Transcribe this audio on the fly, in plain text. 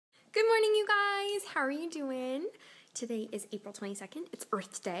Good morning, you guys. How are you doing? Today is April 22nd. It's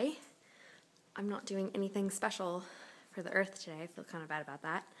Earth Day. I'm not doing anything special for the Earth today. I feel kind of bad about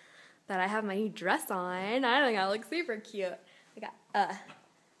that. But I have my new dress on. I think I look super cute. I got a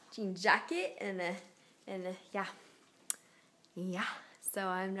jean jacket and yeah. So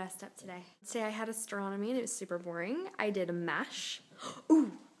I'm dressed up today. Today I had astronomy and it was super boring. I did a MASH.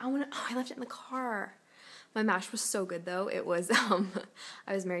 Ooh, I left it in the car. My MASH was so good though. It was,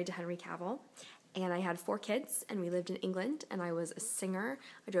 I was married to Henry Cavill and I had 4 kids and we lived in England and I was a singer.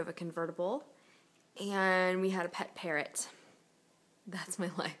 I drove a convertible and we had a pet parrot. That's my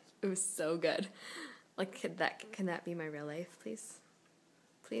life. It was so good. Like, can that be my real life, please?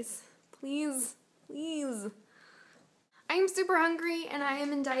 Please, please, please. I'm super hungry and I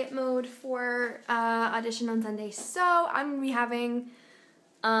am in diet mode for audition on Sunday, so I'm gonna be having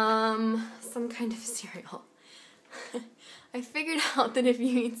some kind of cereal. I figured out that if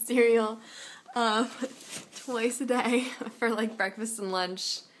you eat cereal twice a day for like breakfast and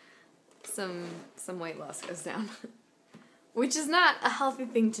lunch, some weight loss goes down. Which is not a healthy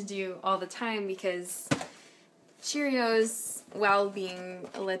thing to do all the time because Cheerios, while being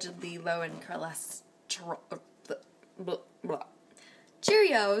allegedly low in cholesterol,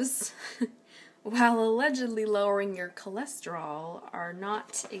 Cheerios, while allegedly lowering your cholesterol, are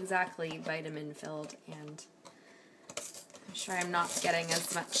not exactly vitamin filled, and I'm sure I'm not getting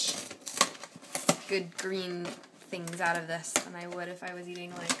as much good green things out of this than I would if I was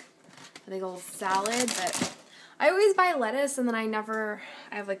eating like a big old salad. But I always buy lettuce and then I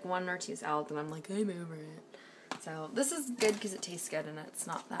have like 1 or 2 salads and I'm like, I'm over it. So this is good because it tastes good and it's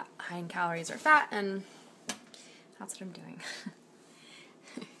not that high in calories or fat, and that's what I'm doing.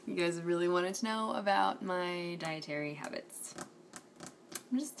 You guys really wanted to know about my dietary habits.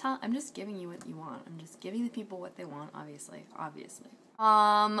 I'm just giving you what you want. I'm just giving the people what they want, obviously.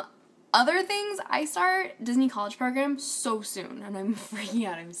 Other things, I start Disney College program so soon, and I'm freaking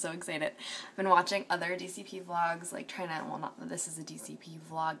out. I'm so excited. I've been watching other DCP vlogs, like not that this is a DCP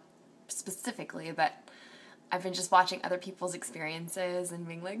vlog specifically, but I've been just watching other people's experiences and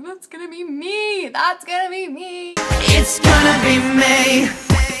being like, that's gonna be me! That's gonna be me! It's gonna be me!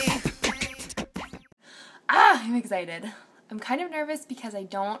 I'm excited. I'm kind of nervous because I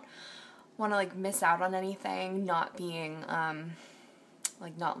don't want to like miss out on anything, not being,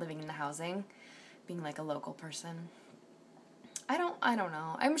 like not living in the housing, being like a local person. I don't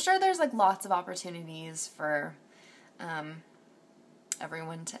know. I'm sure there's like lots of opportunities for,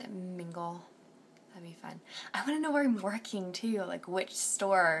 everyone to mingle. That'd be fun. I want to know where I'm working too, like which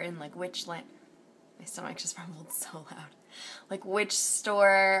store in like which land. My stomach just rumbled so loud. Like which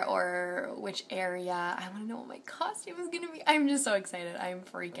store or which area. I want to know what my costume is going to be. I'm just so excited. I'm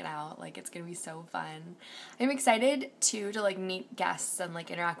freaking out. Like it's going to be so fun. I'm excited too to like meet guests and like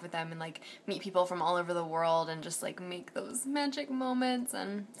interact with them and like meet people from all over the world and just like make those magic moments,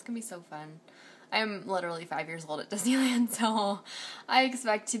 and it's going to be so fun. I'm literally 5 years old at Disneyland, so I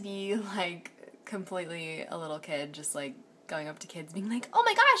expect to be like completely a little kid, just like going up to kids being like, oh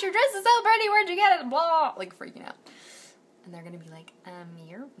my gosh, your dress is so pretty, where'd you get it, blah, like freaking out. And they're gonna be like,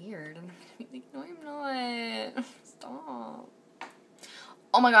 you're weird. And I'm gonna be like, no, I'm not. Stop.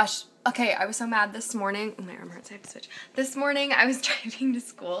 Oh my gosh. Okay, I was so mad this morning. Oh, my arm hurts, I have to switch. This morning I was driving to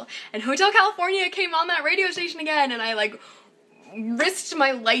school and Hotel California came on that radio station again, and I like risked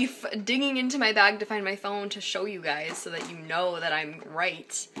my life digging into my bag to find my phone to show you guys so that you know that I'm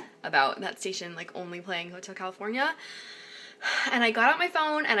right about that station like only playing Hotel California. And I got out my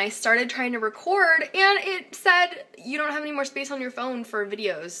phone and I started trying to record and it said you don't have any more space on your phone for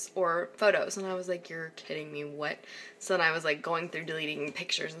videos or photos, and I was like, you're kidding me, what? So then I was like going through deleting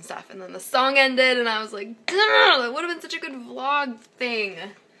pictures and stuff, and then the song ended and I was like, that would have been such a good vlog thing.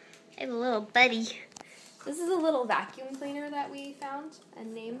 I have a little buddy. This is a little vacuum cleaner that we found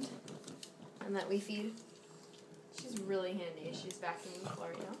and named and that we feed. She's really handy. She's vacuuming the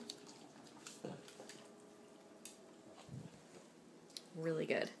floor, you know? Really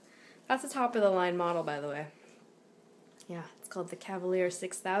good. That's the top of the line model, by the way. Yeah, it's called the Cavalier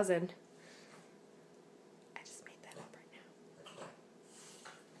 6000. I just made that up right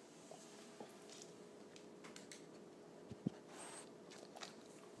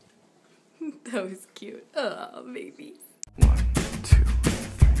now. That was cute. Oh, baby.